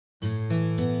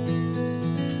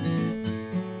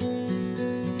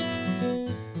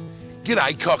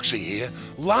G'day, Coxy here.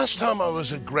 Last time I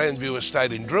was at Grandview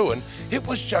Estate in Druin, it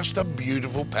was just a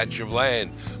beautiful patch of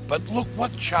land. But look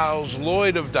what Charles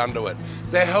Lloyd have done to it.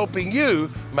 They're helping you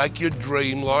make your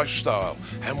dream lifestyle.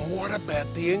 And what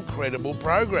about the incredible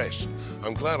progress?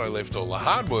 I'm glad I left all the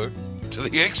hard work to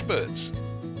the experts.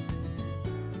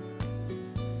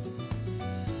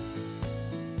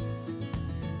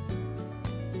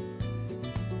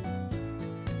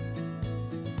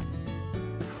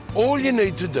 All you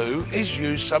need to do is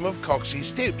use some of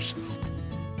Coxy's tips.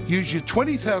 Use your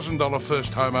 $20,000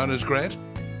 first homeowners grant,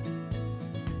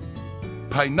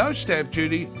 pay no stamp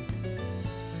duty,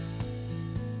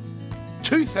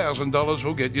 $2,000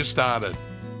 will get you started.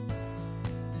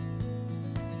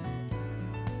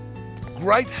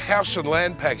 Great house and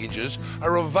land packages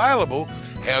are available.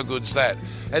 How good's that?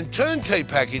 And turnkey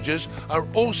packages are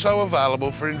also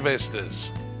available for investors.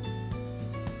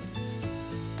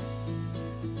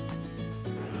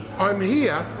 I'm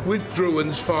here with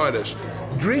Druin's finest,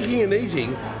 drinking and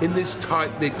eating in this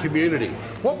tight-knit community.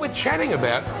 What we're chatting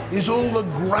about is all the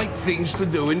great things to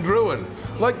do in Druin,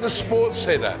 like the sports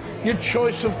centre, your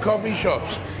choice of coffee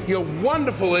shops, your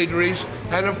wonderful eateries,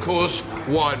 and of course,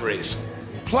 wineries.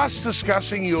 Plus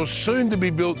discussing your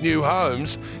soon-to-be-built new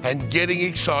homes and getting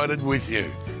excited with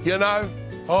you. You know,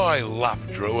 I love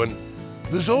Druin.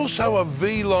 There's also a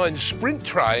V-Line sprint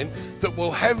train that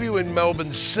will have you in Melbourne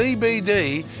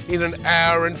CBD in an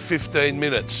hour and 15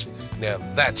 minutes. Now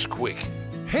that's quick.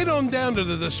 Head on down to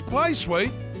the display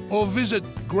suite or visit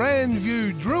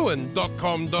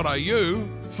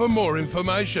grandviewdruin.com.au for more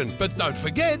information. But don't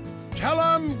forget, tell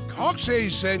them Coxy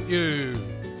sent you.